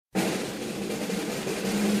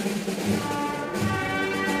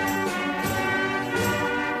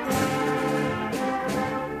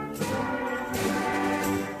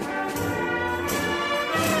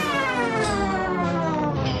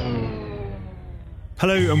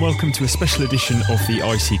Hello and welcome to a special edition of the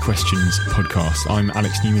IC Questions podcast. I'm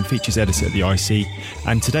Alex Newman, features editor at the IC,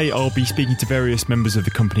 and today I'll be speaking to various members of the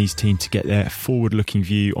company's team to get their forward-looking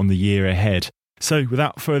view on the year ahead. So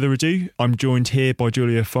without further ado, I'm joined here by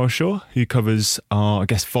Julia Farshaw, who covers our,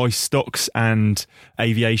 Vice stocks and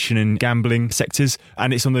aviation and gambling sectors.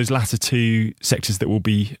 And it's on those latter two sectors that we'll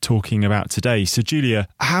be talking about today. So Julia,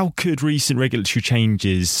 how could recent regulatory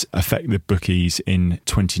changes affect the bookies in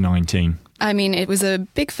 2019? I mean, it was a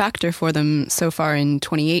big factor for them so far in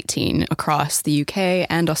 2018 across the UK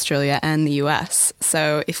and Australia and the US.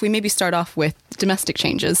 So if we maybe start off with domestic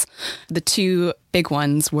changes, the two big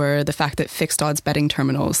ones were the fact that fixed odds betting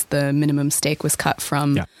terminals, the minimum stake was cut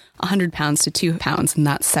from £100 to £2, and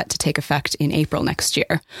that's set to take effect in April next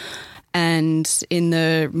year. And in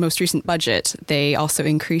the most recent budget, they also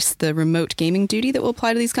increased the remote gaming duty that will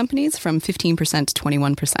apply to these companies from 15% to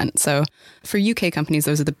 21%. So for UK companies,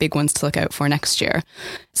 those are the big ones to look out for next year.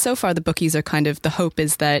 So far, the bookies are the hope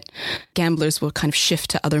is that gamblers will kind of shift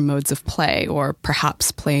to other modes of play, or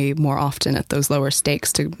perhaps play more often at those lower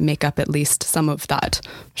stakes to make up at least some of that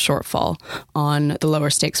shortfall on the lower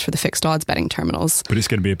stakes for the fixed odds betting terminals. But it's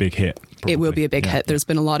going to be a big hit. Probably. It will be a big hit. There's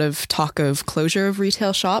been a lot of talk of closure of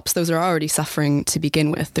retail shops. Those are already suffering to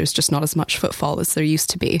begin with. There's just not as much footfall as there used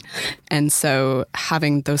to be. And so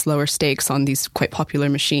having those lower stakes on these quite popular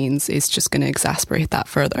machines is just going to exacerbate that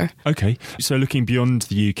further. Okay. So looking beyond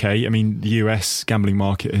the UK, I mean, the US gambling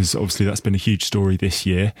market has obviously, that's been a huge story this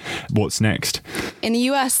year. What's next? In the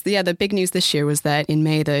US, the big news this year was that in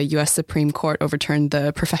May, the US Supreme Court overturned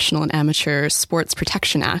the Professional and Amateur Sports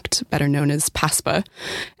Protection Act, better known as PASPA.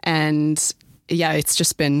 And it's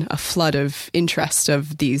just been a flood of interest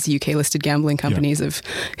of these UK-listed gambling companies of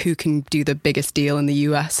who can do the biggest deal in the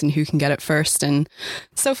US and who can get it first. And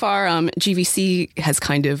so far, GVC has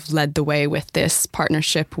kind of led the way with this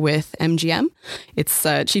partnership with MGM. Its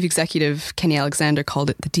chief executive, Kenny Alexander, called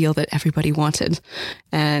it the deal that everybody wanted.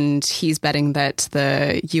 And he's betting that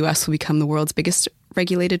the US will become the world's biggest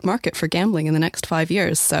regulated market for gambling in the next 5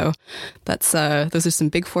 years. So that's those are some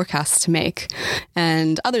big forecasts to make.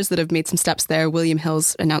 And others that have made some steps there, William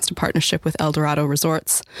Hill's announced a partnership with Eldorado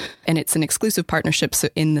Resorts, and it's an exclusive partnership, so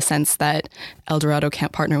in the sense that Eldorado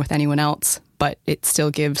can't partner with anyone else, but it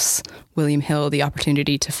still gives William Hill the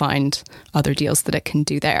opportunity to find other deals that it can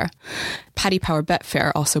do there. Paddy Power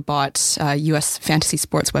Betfair also bought US fantasy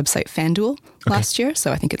sports website FanDuel last year,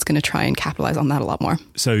 so I think it's going to try and capitalize on that a lot more.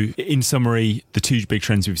 So in summary, the two big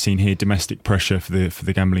trends we've seen here, domestic pressure for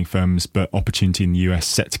the gambling firms, but opportunity in the US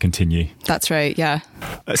set to continue. That's right, yeah.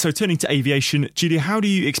 So turning to aviation, Julia, how do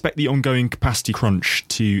you expect the ongoing capacity crunch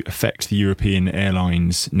to affect the European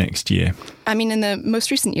airlines next year? I mean, in the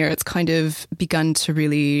most recent year, it's kind of begun to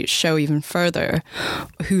really show even further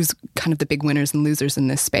who's kind of the big winners and losers in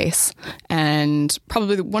this space. And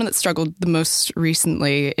probably the one that struggled the most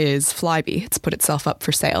recently is Flybe. It's put itself up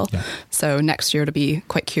for sale. Yeah. So next year, it'll be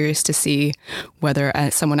quite curious to see whether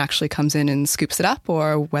someone actually comes in and scoops it up,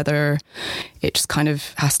 or whether it just kind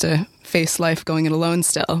of has to face life going it alone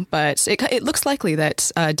still. But it looks likely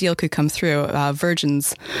that a deal could come through.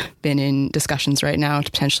 Virgin's been in discussions right now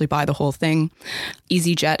to potentially buy the whole thing.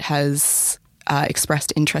 EasyJet has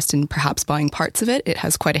expressed interest in perhaps buying parts of it. It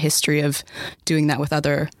has quite a history of doing that with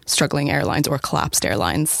other struggling airlines or collapsed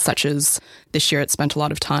airlines, such as this year it spent a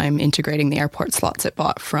lot of time integrating the airport slots it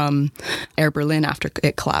bought from Air Berlin after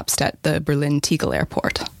it collapsed at the Berlin Tegel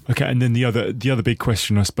airport. Okay, and then the other big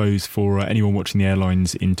question, I suppose, for anyone watching the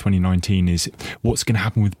airlines in 2019 is what's going to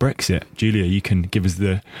happen with Brexit? Julia, you can give us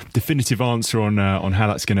the definitive answer on how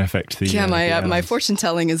that's going to affect the my fortune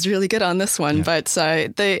telling is really good on this one, but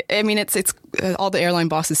it's all the airline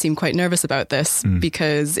bosses seem quite nervous about this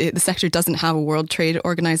because the sector doesn't have a World Trade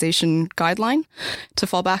Organization guideline to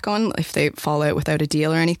fall back on if they fall out without a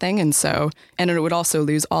deal or anything, and it would also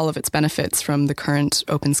lose all of its benefits from the current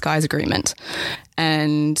Open Skies agreement.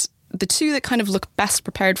 And the two that kind of look best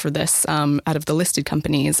prepared for this out of the listed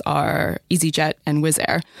companies are EasyJet and Wizz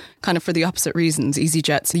Air, kind of for the opposite reasons.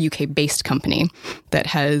 EasyJet's a UK-based company that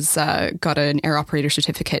has got an air operator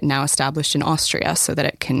certificate now established in Austria so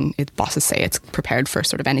that its bosses say it's prepared for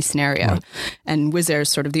sort of any scenario. Right. And Wizz Air is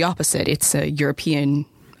sort of the opposite. It's a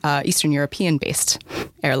Eastern European-based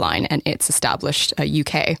airline, and it's established a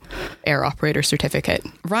UK air operator certificate.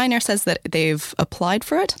 Ryanair says that they've applied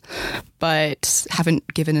for it, but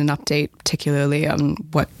haven't given an update particularly on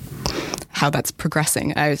how that's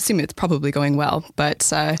progressing. I assume it's probably going well,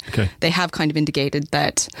 but they have kind of indicated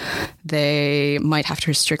that they might have to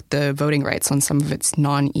restrict the voting rights on some of its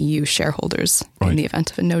non-EU shareholders in the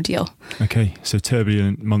event of a no deal. Okay, so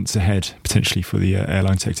turbulent months ahead potentially for the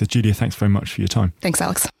airline sector. Julia, thanks very much for your time. Thanks,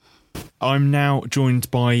 Alex. I'm now joined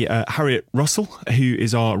by Harriet Russell, who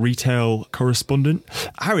is our retail correspondent.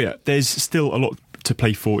 Harriet, there's still a lot to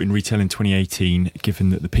play for in retail in 2018,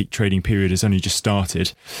 given that the peak trading period has only just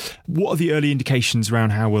started. What are the early indications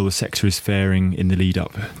around how well the sector is faring in the lead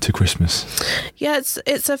up to Christmas? Yeah,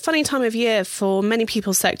 it's a funny time of year for many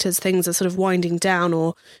people's sectors. Things are sort of winding down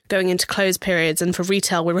or going into close periods, and for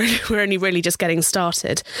retail, we're only really just getting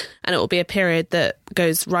started, and it will be a period that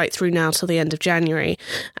goes right through now till the end of January.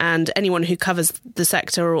 And anyone who covers the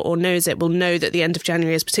sector or knows it will know that the end of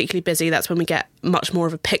January is particularly busy. That's when we get much more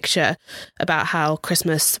of a picture about how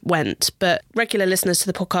Christmas went. But regular listeners to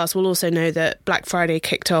the podcast will also know that Black Friday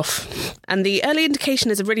kicked off, and the early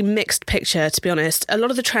indication is a really mixed picture, to be honest. A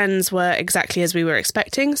lot of the trends were exactly as we were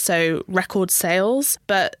expecting, so record sales,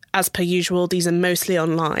 but as per usual, these are mostly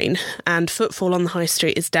online, and footfall on the high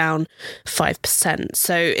street is down 5%.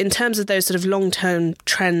 So in terms of those sort of long-term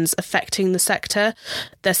trends affecting the sector,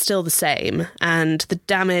 they're still the same, and the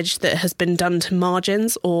damage that has been done to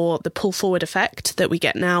margins, or the pull-forward effect that we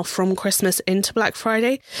get now from Christmas into Black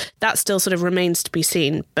Friday, that still sort of remains to be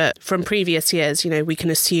seen. But from previous years, we can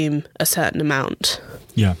assume a certain amount.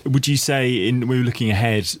 Yeah. Would you say we're looking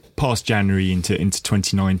ahead past January into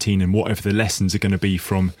 2019 and whatever the lessons are going to be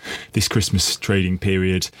from this Christmas trading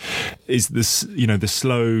period, is this, the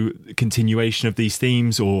slow continuation of these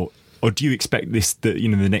themes, or do you expect this, that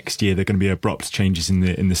the next year there are going to be abrupt changes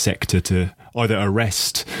in the sector to either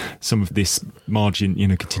arrest some of this margin,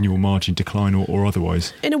 continual margin decline, or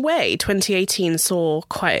otherwise? In a way, 2018 saw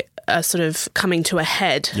quite a sort of coming to a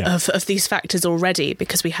head of these factors already,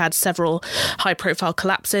 because we had several high-profile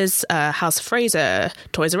collapses, House of Fraser,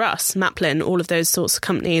 Toys R Us, Maplin, all of those sorts of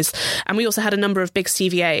companies. And we also had a number of big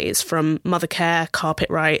CVAs from Mothercare,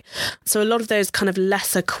 Carpetright. So a lot of those kind of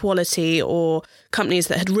lesser quality or companies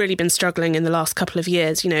that had really been struggling in the last couple of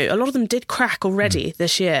years, a lot of them did crack already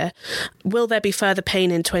this year. Will there be further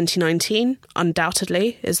pain in 2019?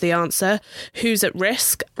 Undoubtedly is the answer. Who's at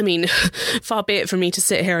risk? I mean, far be it for me to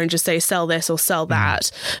sit here and just say sell this or sell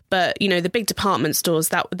that. But, the big department stores,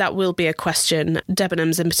 that will be a question.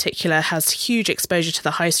 Debenhams in particular has huge exposure to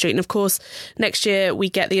the high street. And of course, next year we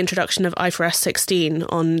get the introduction of IFRS 16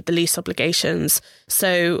 on the lease obligations.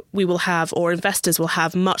 So we will have, or investors will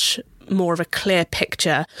have, much more of a clear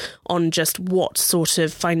picture on just what sort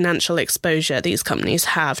of financial exposure these companies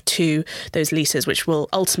have to those leases, which will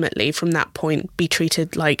ultimately, from that point, be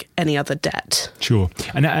treated like any other debt. Sure.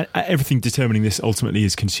 And everything determining this ultimately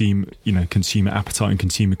is consumer appetite and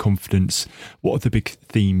consumer confidence. What are the big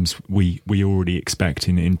themes we already expect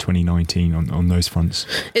in 2019 on those fronts?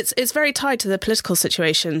 It's very tied to the political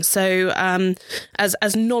situation. So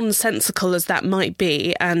as nonsensical as that might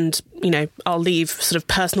be, and I'll leave sort of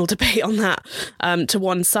personal debate on that to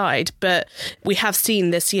one side, but we have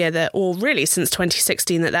seen this year that, or really since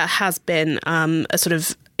 2016, that there has been a sort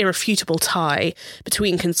of irrefutable tie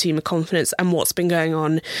between consumer confidence and what's been going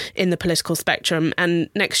on in the political spectrum. And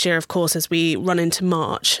next year, of course, as we run into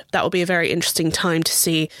March, that will be a very interesting time to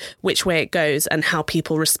see which way it goes and how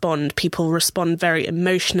people respond. People respond very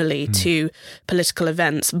emotionally to political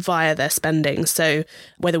events via their spending. So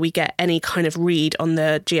whether we get any kind of read on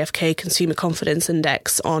the GfK Consumer Confidence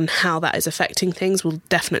Index on how that is affecting things will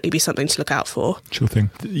definitely be something to look out for. Sure thing.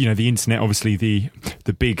 The internet, obviously the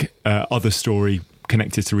big other story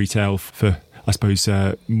connected to retail for, I suppose,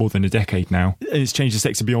 more than a decade now. It's changed the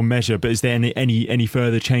sector beyond measure, but is there any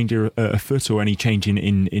further change afoot, or any change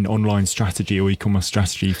in online strategy or e-commerce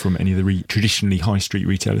strategy from any of the traditionally high street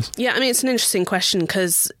retailers? Yeah, I mean, it's an interesting question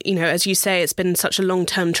because, as you say, it's been such a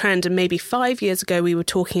long-term trend, and maybe 5 years ago we were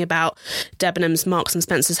talking about Debenhams, Marks and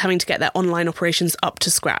Spencer's having to get their online operations up to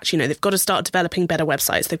scratch. They've got to start developing better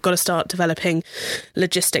websites. They've got to start developing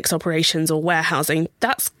logistics operations or warehousing.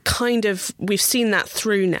 That's kind of, we've seen that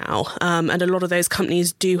through now, and a lot of those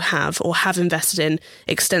companies do have or have invested in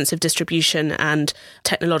extensive distribution and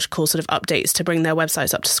technological sort of updates to bring their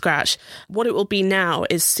websites up to scratch. What it will be now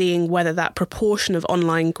is seeing whether that proportion of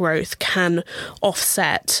online growth can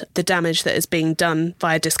offset the damage that is being done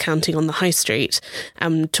via discounting on the high street,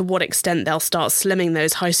 and to what extent they'll start slimming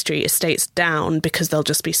those high street estates down because they'll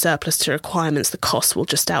just be surplus to requirements. The costs will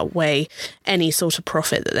just outweigh any sort of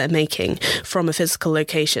profit that they're making from a physical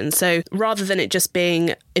location. So rather than it just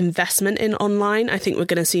being investment in online. I think we're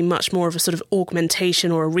going to see much more of a sort of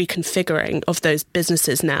augmentation or a reconfiguring of those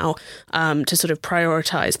businesses now to sort of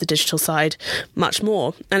prioritise the digital side much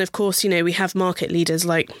more. And of course, we have market leaders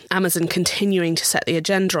like Amazon continuing to set the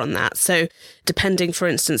agenda on that. So depending, for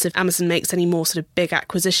instance, if Amazon makes any more sort of big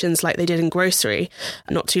acquisitions like they did in grocery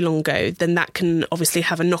not too long ago, then that can obviously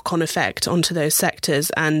have a knock-on effect onto those sectors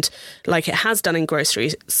and, like it has done in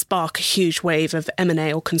grocery, spark a huge wave of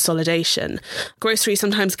M&A or consolidation. Grocery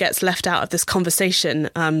sometimes gets left out of this conversation,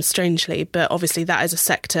 strangely, but obviously that is a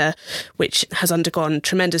sector which has undergone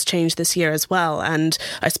tremendous change this year as well. And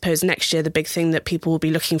I suppose next year the big thing that people will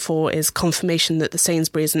be looking for is confirmation that the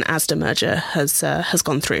Sainsbury's and Asda merger has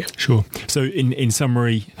gone through. Sure. So in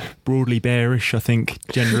summary, broadly bearish, I think,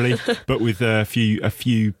 generally, but with a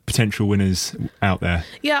few potential winners out there.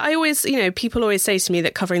 Yeah, I always, people always say to me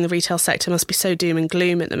that covering the retail sector must be so doom and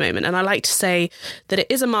gloom at the moment. And I like to say that it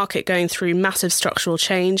is a market going through massive structural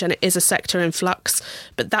change and it is a sector in flux,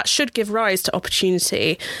 but that should give rise to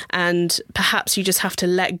opportunity. And perhaps you just have to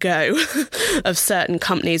let go of certain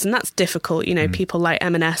companies. And that's difficult. People like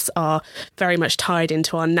M&S are very much tied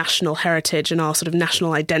into our national heritage and our sort of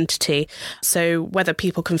national identity. So whether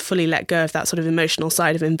people can fully let go of that sort of emotional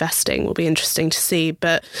side of investing will be interesting to see.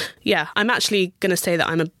 But yeah, I'm actually going to say that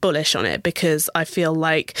I'm a bullish on it because I feel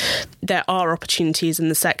like there are opportunities in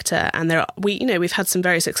the sector, and we've had some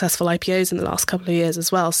very successful IPOs in the last couple of years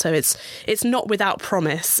as well. So it's not without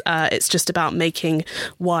promise. It's just about making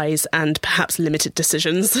wise and perhaps limited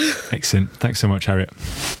decisions. Excellent. Thanks so much, Harriet.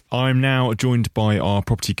 I'm now joined by our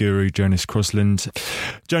property guru, Jonas Crosland.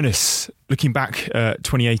 Jonas, looking back at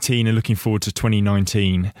 2018 and looking forward to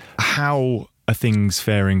 2019, how are things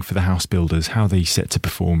faring for the house builders? How are they set to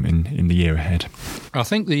perform in the year ahead? I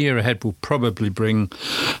think the year ahead will probably bring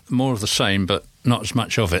more of the same, but not as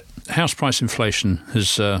much of it. House price inflation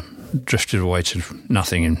has drifted away to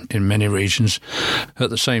nothing in many regions. At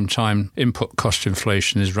the same time, input cost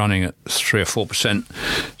inflation is running at 3 or 4%.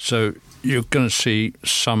 So you're going to see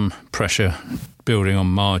some pressure building on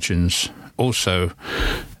margins. Also,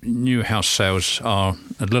 new house sales are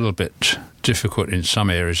a little bit difficult in some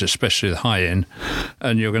areas, especially the high end,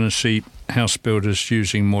 and you're going to see house builders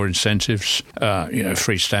using more incentives,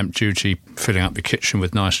 free stamp duty, filling up the kitchen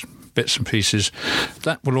with nice bits and pieces.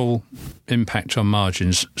 That will all impact on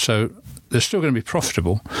margins. So they're still going to be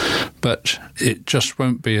profitable, but it just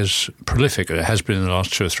won't be as prolific as it has been in the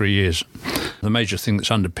last 2 or 3 years. The major thing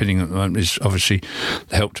that's underpinning at the moment is obviously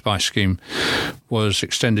the Help to Buy scheme was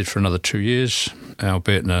extended for another 2 years,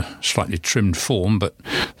 albeit in a slightly trimmed form, but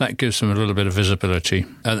that gives them a little bit of visibility,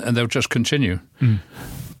 and they'll just continue.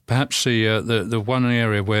 Perhaps the one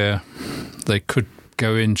area where they could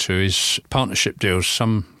go into is partnership deals.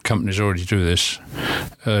 Some companies already do this.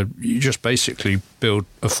 You just basically build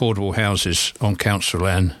affordable houses on council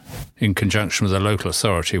land in conjunction with a local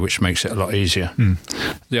authority, which makes it a lot easier.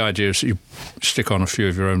 The idea is that you stick on a few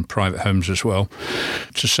of your own private homes as well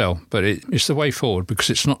to sell, but it's the way forward because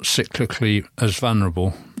it's not cyclically as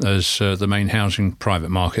vulnerable as the main housing private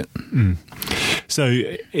market. So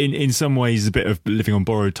in some ways a bit of living on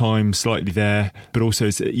borrowed time slightly there, but also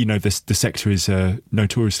the sector is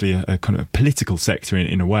notoriously a kind of political sector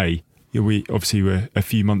in a way. We obviously were a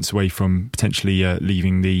few months away from potentially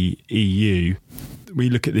leaving the EU. We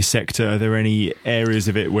look at this sector, are there any areas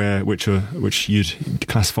of it which you'd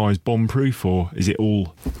classify as bomb-proof, or is it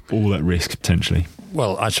all at risk potentially?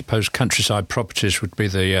 Well, I suppose countryside properties would be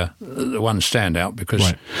the one standout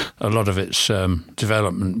because a lot of its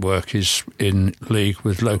development work is in league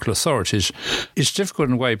with local authorities. It's difficult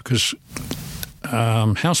in a way because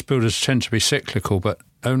house builders tend to be cyclical, but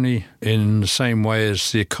only in the same way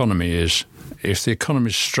as the economy is. If the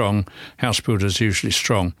economy is strong, house builders are usually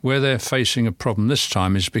strong. Where they're facing a problem this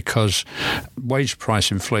time is because wage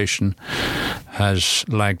price inflation has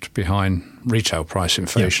lagged behind retail price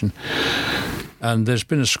inflation. And there's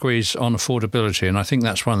been a squeeze on affordability, and I think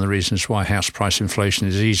that's one of the reasons why house price inflation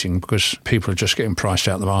is easing, because people are just getting priced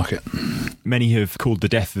out of the market. Many have called the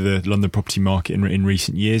death of the London property market in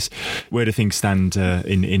recent years. Where do things stand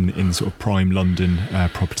in sort of prime London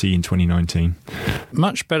property in 2019?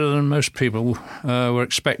 Much better than most people were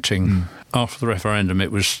expecting. After the referendum, it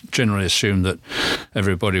was generally assumed that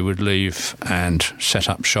everybody would leave and set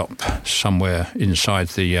up shop somewhere inside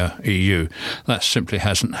the EU. That simply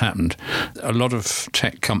hasn't happened. A lot of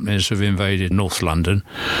tech companies have invaded North London,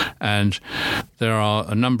 and there are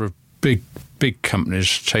a number of big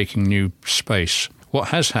companies taking new space. What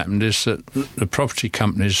has happened is that the property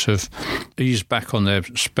companies have eased back on their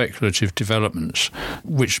speculative developments,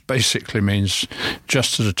 which basically means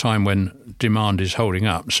just at a time when demand is holding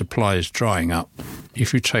up, supply is drying up.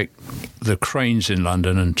 if you take the cranes in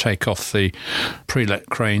London and take off the pre-let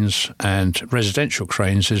cranes and residential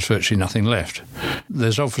cranes, there's virtually nothing left.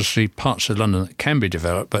 There's obviously parts of London that can be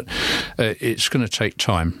developed, but it's going to take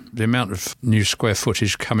time. The amount of new square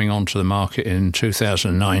footage coming onto the market in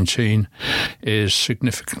 2019 is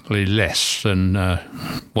significantly less than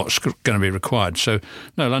what's going to be required. So,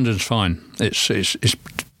 no, London's fine. It's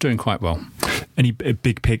doing quite well. Any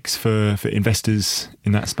big picks for investors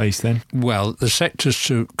in that space then? Well, the sectors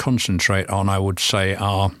to concentrate on, I would say,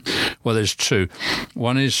 are, well, there's two.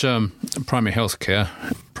 One is primary healthcare.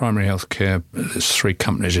 Primary healthcare, there's 3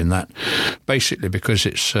 companies in that, basically because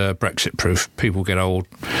it's Brexit-proof. People get old,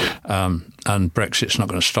 and Brexit's not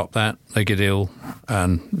going to stop that. They get ill,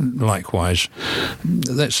 and likewise.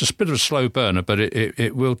 That's a bit of a slow burner, but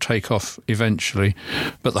it will take off eventually.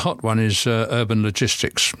 But the hot one is urban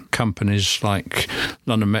logistics companies like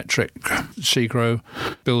London Metric, Segro,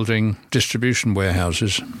 building distribution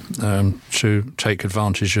warehouses to take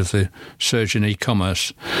advantage of the surge in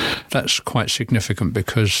e-commerce. That's quite significant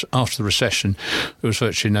because after the recession, there was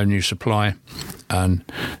virtually no new supply, and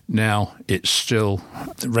now it's still,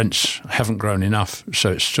 the rents haven't grown enough,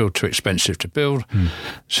 so it's still too expensive to build.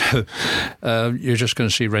 So you're just going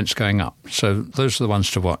to see rents going up. So those are the ones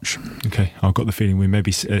to watch. Okay, I've got the feeling we may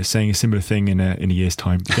be saying a similar thing in a year's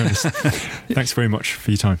time. Thanks very much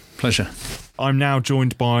for your time. Pleasure. I'm now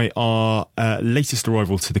joined by our latest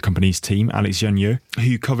arrival to the company's team, Alex Jagneux,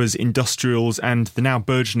 who covers industrials and the now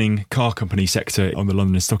burgeoning car company sector on the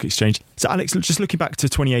London Stock Exchange. So Alex, just looking back to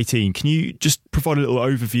 2018, can you just provide a little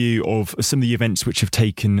overview of some of the events which have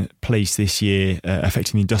taken place this year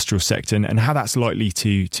affecting the industrial sector and how that's likely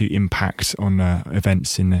to impact on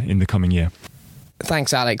events in the coming year?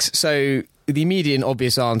 Thanks, Alex. So the immediate and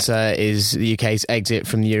obvious answer is the UK's exit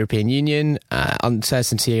from the European Union.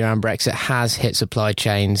 Uncertainty around Brexit has hit supply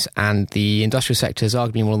chains, and the industrial sector has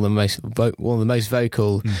arguably been one of the most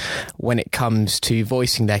vocal when it comes to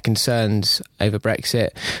voicing their concerns over Brexit.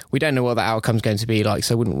 We don't know what that outcome's going to be like,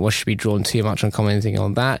 so I wouldn't wish to be drawn too much on commenting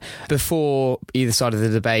on that. Before either side of the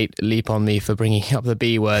debate leap on me for bringing up the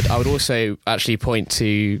B word, I would also actually point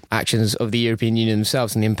to actions of the European Union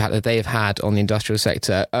themselves and the impact that they have had on the industrial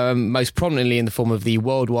sector, most prominently in the form of the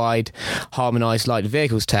worldwide harmonised light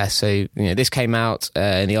vehicles test. So, this came out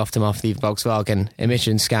in the aftermath of the Volkswagen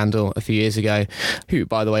emissions scandal a few years ago, who,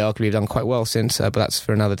 by the way, arguably have done quite well since, but that's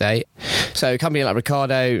for another day. So a company like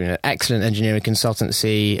Ricardo, excellent engineering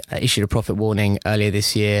consultancy, issued a profit warning earlier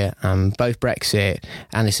this year. Both Brexit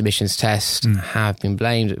and this emissions test have been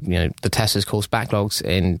blamed. The test has caused backlogs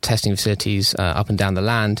in testing facilities up and down the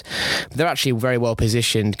land. But they're actually very well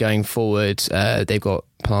positioned going forward. They've got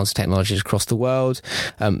plants, technologies across the world.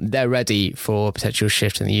 They're ready for a potential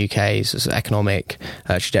shift in the UK's economic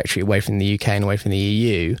trajectory away from the UK and away from the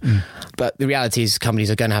EU. But the reality is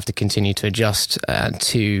companies are going to have to continue to adjust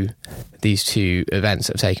to these two events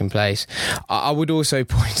that have taken place. I would also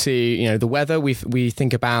point to, the weather. We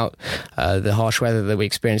think about the harsh weather that we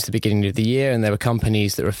experienced at the beginning of the year, and there were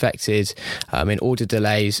companies that were affected in order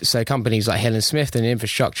delays. So companies like Hill & Smith, an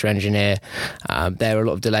infrastructure engineer, there are a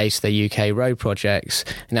lot of delays to their UK road projects.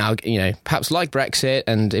 Now, perhaps like Brexit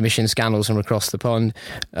and emission scandals from across the pond,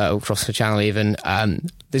 across the channel even,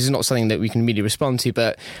 this is not something that we can immediately respond to,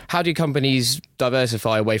 but how do companies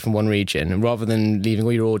diversify away from one region rather than leaving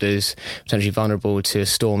all your orders potentially vulnerable to a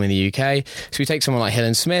storm in the UK? So we take someone like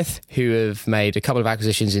Hill & Smith, who have made a couple of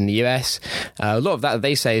acquisitions in the US. A lot of that,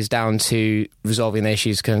 they say, is down to resolving the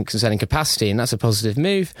issues concerning capacity, and that's a positive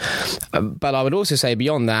move. But I would also say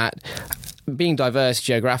beyond that, being diverse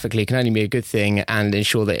geographically can only be a good thing, and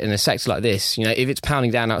ensure that in a sector like this, if it's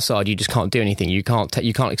pounding down outside, you just can't do anything. You can't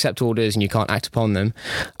accept orders and you can't act upon them.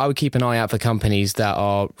 I would keep an eye out for companies that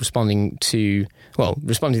are responding to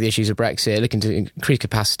the issues of Brexit, looking to increase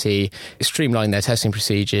capacity, streamlining their testing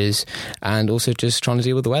procedures, and also just trying to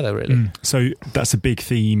deal with the weather, really. So that's a big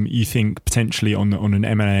theme, you think, potentially on an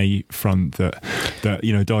M&A front, that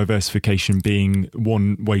diversification being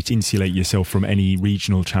one way to insulate yourself from any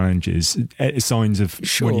regional challenges. Signs of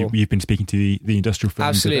when you've been speaking to the industrial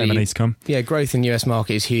firms of M&A to come? Yeah, growth in the US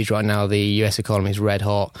market is huge right now. The US economy is red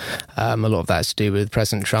hot. A lot of that's to do with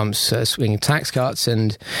President Trump's swinging tax cuts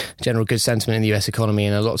and general good sentiment in the US economy,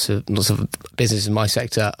 and lots of businesses in my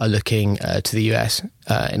sector are looking to the US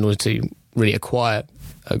in order to really acquire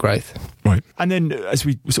growth. Right. And then, as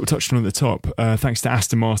we sort of touched on at the top, thanks to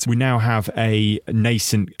Aston Martin, we now have a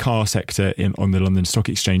nascent car sector on the London Stock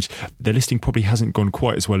Exchange. Their listing probably hasn't gone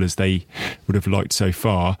quite as well as they would have liked so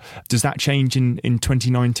far. Does that change in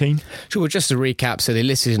 2019? Sure. Just to recap, so they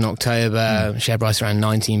listed in October, share price around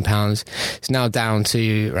 £19. It's now down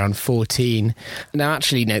to around 14. Now,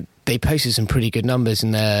 actually, they posted some pretty good numbers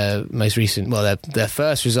in their most recent, their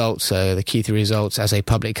first results, the Q3 results as a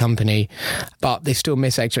public company, but they still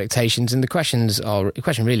miss expectations. And the question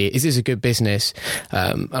really, is this a good business?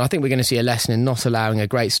 And I think we're going to see a lesson in not allowing a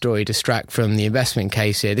great story distract from the investment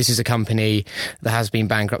case here. This is a company that has been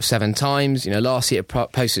bankrupt 7 times. Last year it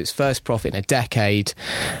posted its first profit in a decade.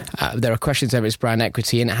 There are questions over its brand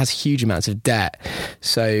equity, and it has huge amounts of debt.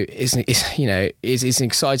 So it's an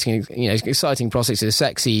exciting prospect. It's a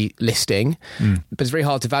sexy listing, but it's very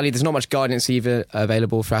hard to value. There's not much guidance either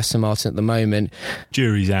available for Aston Martin at the moment.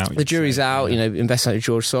 Jury's out. The jury's out. Investors like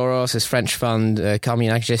George Soros, this French fund,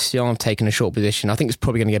 Carmignac Gestion, have taken a short position. I think it's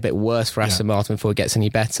probably going to get a bit worse for Aston Martin before it gets any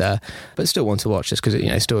better, but still want to watch just because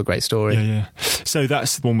it's still a great story. Yeah. So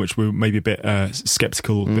that's the one which we're maybe a bit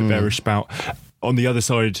sceptical, a bit bearish about. On the other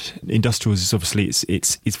side, industrials is obviously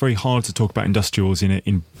it's very hard to talk about industrials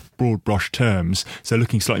in broad brush terms. So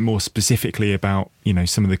looking slightly more specifically about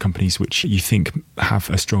some of the companies which you think have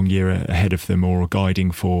a strong year ahead of them or are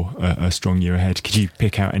guiding for a strong year ahead. Could you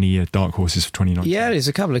pick out any dark horses for 2019? Yeah, there's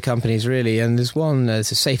a couple of companies really, and there's one.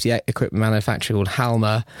 There's a safety equipment manufacturer called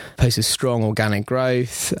Halma, posted strong organic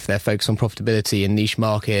growth. They're focused on profitability in niche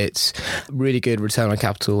markets, really good return on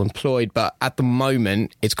capital employed, but at the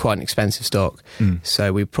moment it's quite an expensive stock.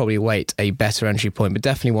 So we probably await a better entry point, but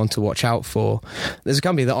definitely one to watch out for. There's a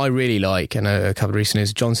company that I really like, and a couple of recent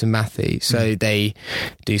is Johnson Matthey. So they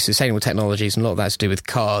do sustainable technologies, and a lot of that's to do with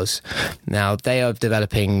cars. Now they are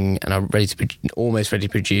developing and are almost ready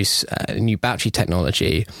to produce a new battery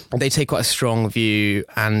technology. They take quite a strong view,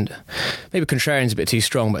 and maybe contrarian's a bit too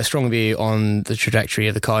strong, but a strong view on the trajectory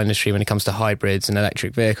of the car industry when it comes to hybrids and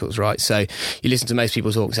electric vehicles, right? So you listen to most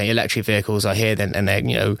people talk saying electric vehicles are here, and they're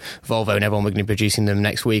Volvo and everyone, we're going to be producing them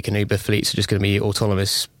next week, and Uber fleets are just going to be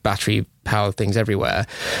autonomous battery powered things everywhere.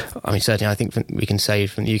 I mean, certainly I think we can say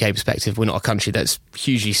from the UK perspective, we're not a country that's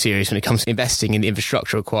hugely serious when it comes to investing in the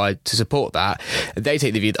infrastructure required to support that. They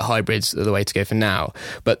take the view that hybrids are the way to go for now.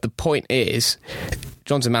 But the point is,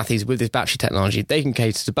 Johnson Matthey's, with this battery technology, they can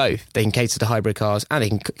cater to both. They can cater to hybrid cars and they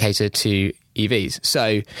can cater to EVs.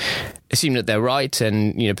 So assume that they're right,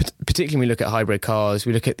 and particularly when we look at hybrid cars,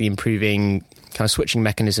 we look at the improving kind of switching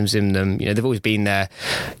mechanisms in them. They've always been there,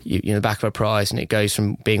 the back of a prize, and it goes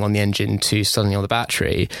from being on the engine to suddenly on the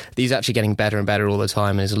battery. These are actually getting better and better all the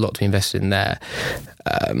time, and there's a lot to be invested in there.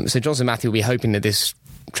 So Johnson Matthey will be hoping that this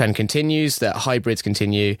trend continues, that hybrids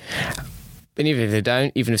continue. But even if they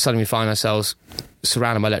don't, even if suddenly we find ourselves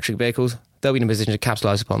surrounded by electric vehicles, they'll be in a position to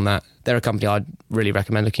capitalise upon that. They're a company I'd really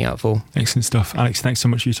recommend looking out for. Excellent stuff. Alex, thanks so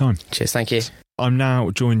much for your time. Cheers, thank you. I'm now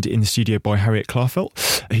joined in the studio by Harriet Klarfeld,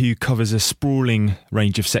 who covers a sprawling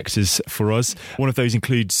range of sectors for us. One of those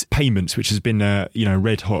includes payments, which has been a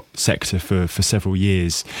red hot sector for several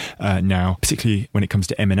years now, particularly when it comes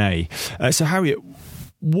to M&A. So Harriet,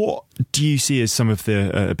 what do you see as some of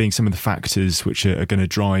the being some of the factors which are going to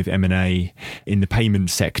drive M&A in the payment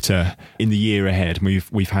sector in the year ahead?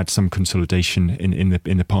 We've had some consolidation in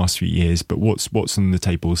the past few years, but what's on the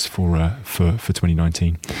tables for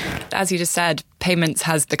 2019? As you just said, payments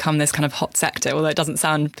has become this kind of hot sector, although it doesn't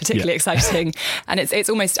sound particularly exciting. And it's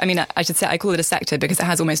almost, I should say, I call it a sector because it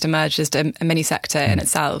has almost emerged as a mini sector in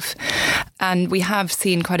itself. And we have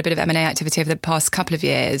seen quite a bit of M&A activity over the past couple of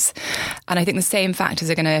years. And I think the same factors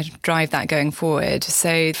are going to drive that going forward.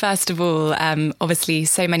 So first of all, obviously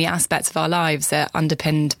so many aspects of our lives are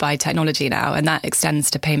underpinned by technology now, and that extends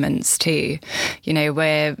to payments too.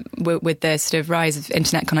 We're with the sort of rise of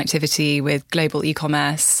internet connectivity, with global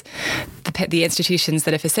e-commerce, the institutions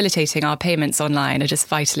that are facilitating our payments online are just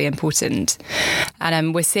vitally important.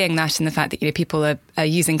 And we're seeing that in the fact that people are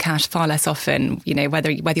using cash far less often.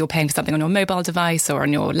 Whether you're paying for something on your mobile device or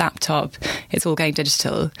on your laptop, it's all going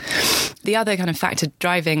digital. The other kind of factor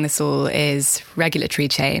driving this all is regulatory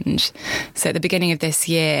change. So at the beginning of this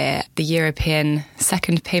year, the European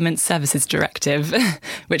Second Payment Services Directive,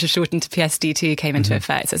 which is shortened to PSD2, came into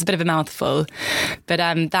effect. So it's a bit of a mouthful. But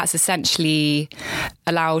that's essentially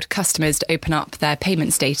allowed customers to open up their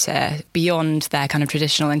payments data beyond their kind of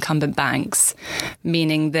traditional incumbent banks,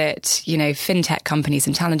 meaning that, fintech companies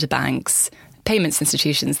and challenger banks, payments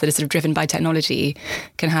institutions that are sort of driven by technology,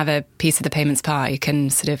 can have a piece of the payments pie, can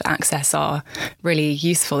sort of access our really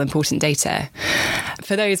useful, important data.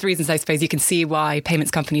 For those reasons, I suppose you can see why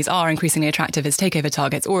payments companies are increasingly attractive as takeover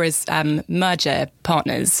targets or as merger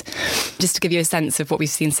partners. Just to give you a sense of what we've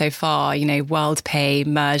seen so far, WorldPay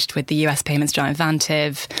merged with the US payments giant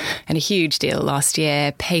Vantiv in a huge deal last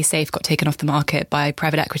year. PaySafe got taken off the market by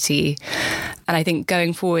private equity. And I think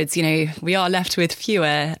going forwards, we are left with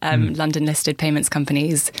fewer London-listed payments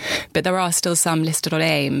companies, but there are still some listed on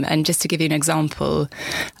AIM. And just to give you an example,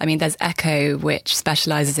 there's Echo, which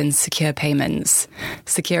specialises in secure payments.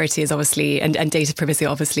 Security is obviously, and data privacy are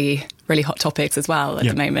obviously really hot topics as well at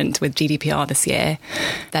the moment with GDPR this year.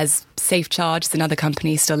 There's SafeCharge, it's another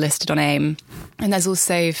company still listed on AIM. And there's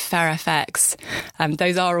also FairFX.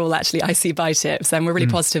 Those are all actually IC buy tips, and we're really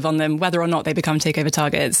positive on them, whether or not they become takeover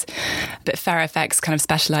targets. But FairFX kind of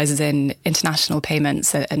specialises in international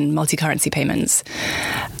payments and multi-currency payments.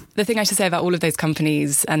 The thing I should say about all of those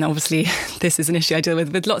companies, and obviously this is an issue I deal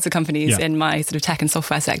with lots of companies in my sort of tech and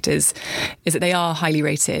software sectors, is that they are highly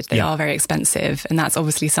rated. They are very expensive. And that's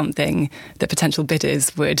obviously something that potential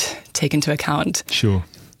bidders would take into account. Sure.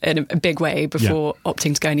 In a big way before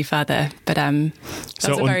opting to go any further. But that's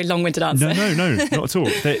a very long-winded answer. No, not at all.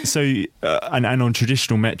 So, and on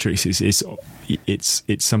traditional metrics,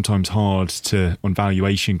 it's sometimes hard to, on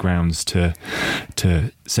valuation grounds, to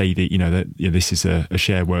say that this is a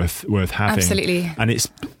share worth having. Absolutely. And it's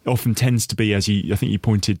often tends to be, as I think you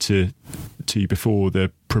pointed to before,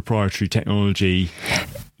 the proprietary technology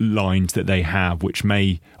lines that they have, which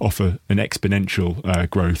may offer an exponential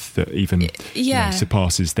growth that even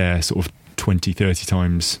surpasses their sort of 20, 30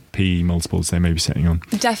 times PE multiples they may be sitting on.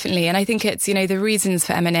 Definitely. And I think it's, the reasons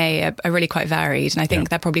for M&A are really quite varied. And I think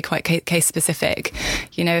they're probably quite case specific.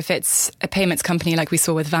 If it's a payments company like we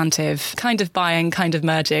saw with Vantiv, kind of buying, kind of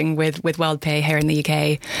merging with WorldPay here in the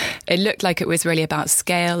UK, it looked like it was really about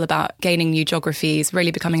scale, about gaining new geographies,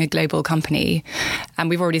 really becoming a global company. And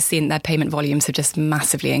we've already seen their payment volumes have just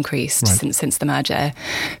massively increased since the merger.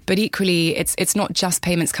 But equally, it's not just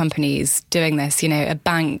payments companies doing this. A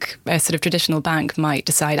bank, a sort of traditional bank might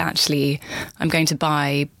decide, actually, I'm going to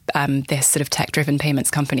buy this sort of tech-driven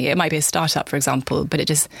payments company. It might be a startup, for example, but it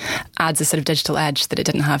just adds a sort of digital edge that it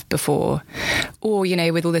didn't have before. Or,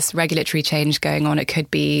 with all this regulatory change going on, it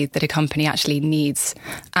could be that a company actually needs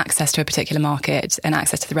access to a particular market and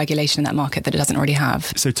access to the regulation in that market that it doesn't already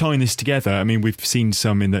have. So tying this together, we've seen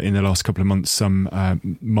some in the last couple of months, some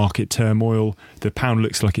market turmoil. The pound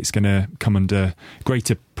looks like it's going to come under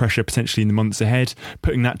greater pressure potentially in the months ahead.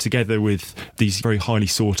 Putting that together with these very highly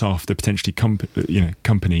sought after potentially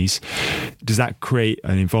companies, does that create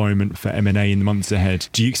an environment for M&A in the months ahead?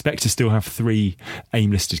 Do you expect to still have 3 AIM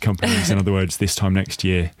listed companies, in other words, this time next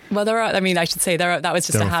year? Well, there are. I should say that was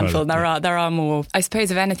just a handful. There are more. I suppose,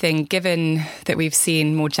 if anything, given that we've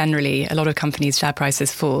seen more generally a lot of companies' share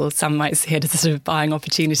prices fall, some might see it as a sort of buying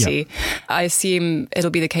opportunity. I assume it'll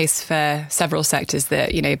be the case for several sectors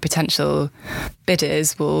that potential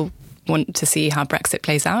bidders will want to see how Brexit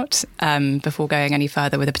plays out before going any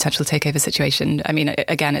further with a potential takeover situation.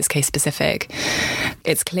 Again, it's case specific.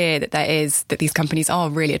 It's clear that these companies are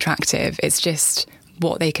really attractive. It's just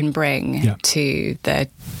what they can bring to the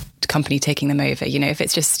company taking them over. If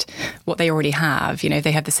it's just what they already have, if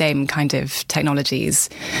they have the same kind of technologies,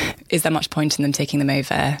 is there much point in them taking them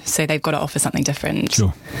over? So they've got to offer something different.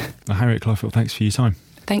 Sure. Well, Harriet Clyfield, thanks for your time.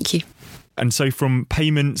 Thank you. And so from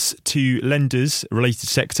payments to lenders, a related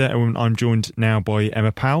sector, I'm joined now by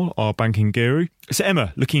Emma Powell, our banking guru. So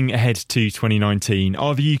Emma, looking ahead to 2019,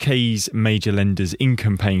 are the UK's major lenders'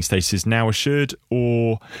 income-paying status now assured,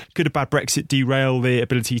 or could a bad Brexit derail their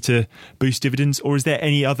ability to boost dividends, or is there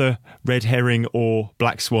any other red herring or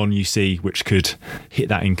black swan you see which could hit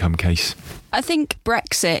that income case? I think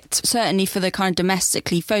Brexit, certainly for the kind of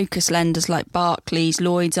domestically focused lenders like Barclays,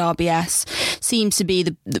 Lloyds, RBS, seems to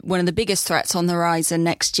be one of the biggest threats on the horizon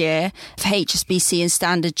next year. For HSBC and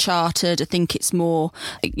Standard Chartered, I think it's more,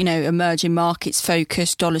 emerging markets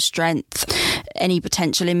focused, dollar strength, any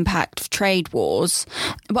potential impact of trade wars.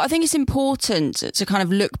 But I think it's important to kind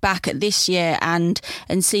of look back at this year and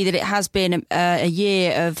see that it has been a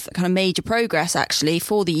year of kind of major progress, actually,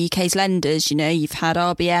 for the UK's lenders. You've had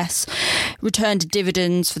RBS return to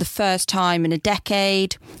dividends for the first time in a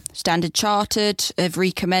decade. Standard Chartered have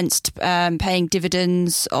recommenced paying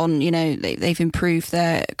dividends on, they've improved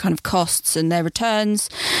their kind of costs and their returns.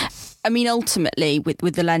 Ultimately,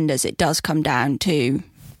 with the lenders, it does come down to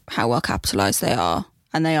how well capitalised they are.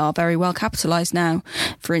 And they are very well capitalised now.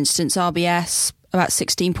 For instance, RBS, about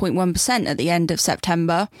 16.1% at the end of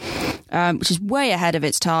September, which is way ahead of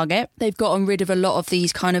its target. They've gotten rid of a lot of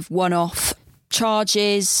these kind of one-off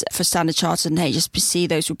charges. For Standard Chartered and HSBC,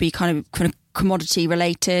 those would be kind of commodity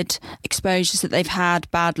related exposures that they've had,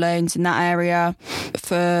 bad loans in that area.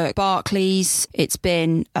 For Barclays, it's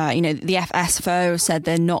been, the FSFO said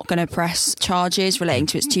they're not going to press charges relating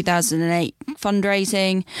to its 2008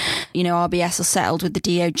 fundraising. RBS are settled with the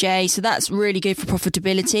DOJ. So that's really good for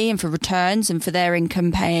profitability and for returns and for their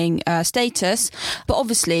income paying status. But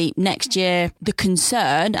obviously next year, the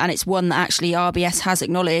concern, and it's one that actually RBS has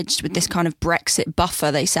acknowledged with this kind of Brexit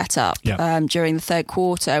buffer they set up during the third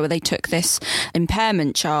quarter, where they took this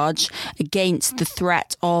impairment charge against the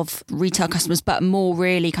threat of retail customers, but more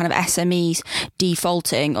really kind of SMEs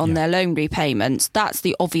defaulting on their loan repayments. That's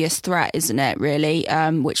the obvious threat, isn't it, really,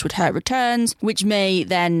 which would hurt returns, which may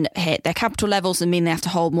then hit their capital levels and mean they have to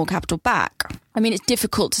hold more capital back. I mean, it's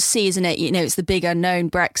difficult to see, isn't it? It's the big unknown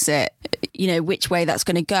Brexit, which way that's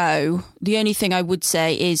going to go. The only thing I would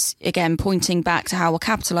say is, again, pointing back to how well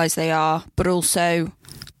capitalised they are, but also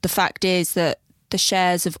the fact is that the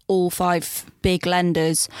shares of all 5 big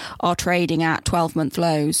lenders are trading at 12-month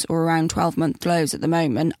lows or around 12-month lows at the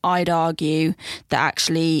moment. I'd argue that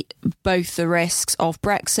actually both the risks of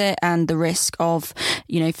Brexit and the risk of,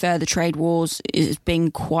 further trade wars is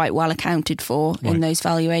being quite well accounted for in those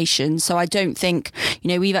valuations. So I don't think,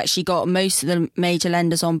 we've actually got most of the major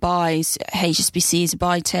lenders on buys. HSBC is a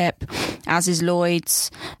buy tip, as is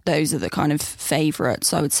Lloyds. Those are the kind of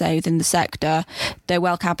favourites, I would say, within the sector. They're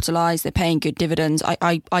well capitalised. They're paying good dividends.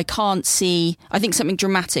 I can't see. I think something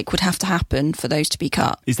dramatic would have to happen for those to be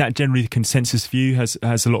cut. Is that generally the consensus view? Has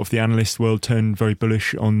a lot of the analyst world turned very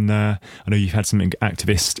bullish on? I know you've had some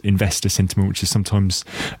activist investor sentiment, which is sometimes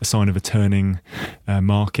a sign of a turning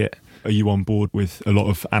market. Are you on board with a lot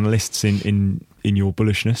of analysts in your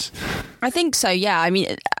bullishness? I think so, yeah. I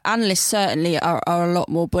mean, analysts certainly are a lot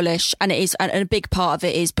more bullish, and it is, and a big part of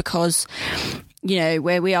it is because,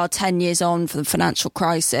 where we are 10 years on from the financial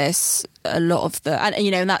crisis, a lot of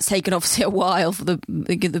and that's taken obviously a while for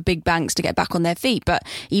the big banks to get back on their feet. But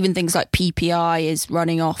even things like PPI is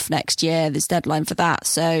running off next year. There's a deadline for that.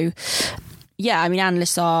 So, yeah, I mean,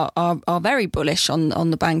 analysts are very bullish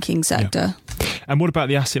on the banking sector. Yeah. And what about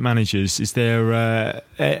the asset managers? Is there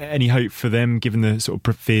any hope for them, given the sort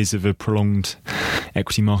of fears of a prolonged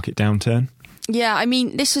equity market downturn? Yeah, I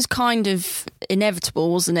mean, this was kind of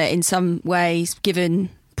inevitable, wasn't it, in some ways, given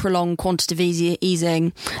prolonged quantitative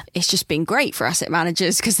easing. It's just been great for asset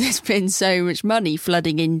managers because there's been so much money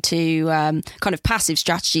flooding into kind of passive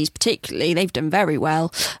strategies, particularly. They've done very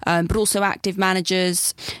well, but also active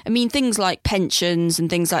managers. I mean, things like pensions and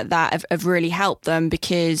things like that have really helped them,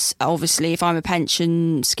 because obviously if I'm a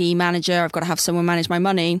pension scheme manager, I've got to have someone manage my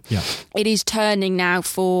money. Yeah. It is turning now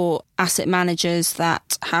for asset managers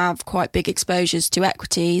that have quite big exposures to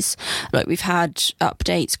equities. Like we've had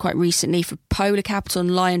updates quite recently for Polar Capital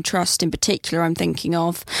and Lion Trust in particular, I'm thinking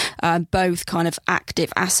of, both kind of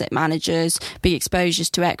active asset managers, big exposures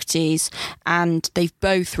to equities, and they've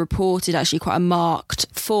both reported actually quite a marked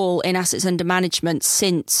fall in assets under management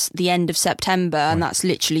since the end of September, and that's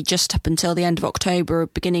literally just up until the end of October or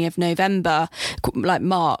beginning of November, like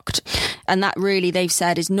marked. And that really, they've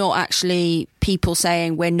said, is not actually people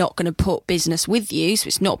saying we're not going to put business with you. So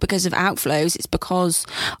it's not because of outflows, it's because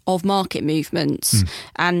of market movements.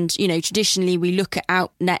 And, traditionally we look at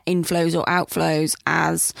net inflows or outflows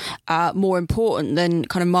as more important than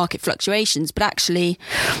kind of market fluctuations. But actually,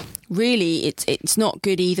 really, it's not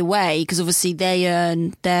good either way, because obviously they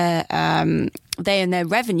earn their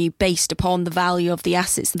revenue based upon the value of the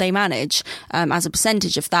assets that they manage as a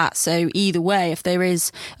percentage of that. So either way, if there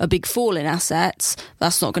is a big fall in assets,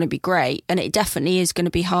 that's not going to be great. And it definitely is going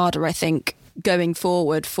to be harder, I think, going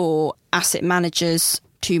forward for asset managers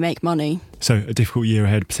to make money. So a difficult year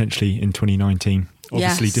ahead potentially in 2019.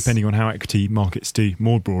 Obviously, yes, depending on how equity markets do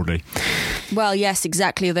more broadly. Well, yes,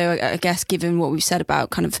 exactly. Although I guess given what we've said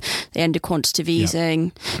about kind of the end of quantitative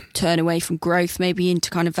easing, turn away from growth, maybe into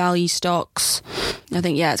kind of value stocks, I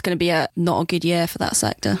think, it's going to be not a good year for that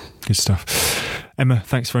sector. Good stuff. Emma,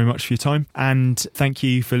 thanks very much for your time, and thank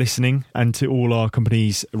you for listening, and to all our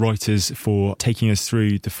company's writers for taking us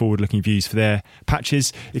through the forward-looking views for their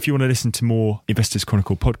patches. If you want to listen to more Investors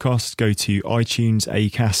Chronicle podcasts, go to iTunes,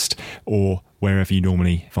 Acast, or wherever you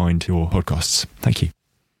normally find your podcasts. Thank you.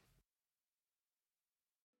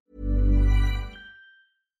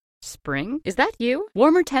 Spring? Is that you?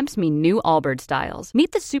 Warmer temps mean new Allbirds styles.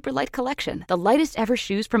 Meet the Superlight Collection, the lightest ever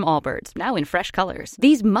shoes from Allbirds, now in fresh colors.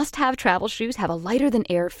 These must-have travel shoes have a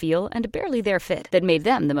lighter-than-air feel and a barely-there fit that made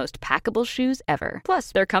them the most packable shoes ever.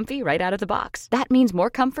 Plus, they're comfy right out of the box. That means more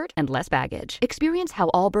comfort and less baggage. Experience how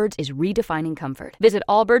Allbirds is redefining comfort. Visit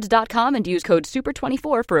allbirds.com and use code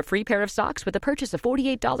SUPER24 for a free pair of socks with a purchase of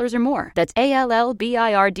 $48 or more. That's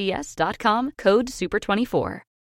ALLBIRDS.com, code SUPER24.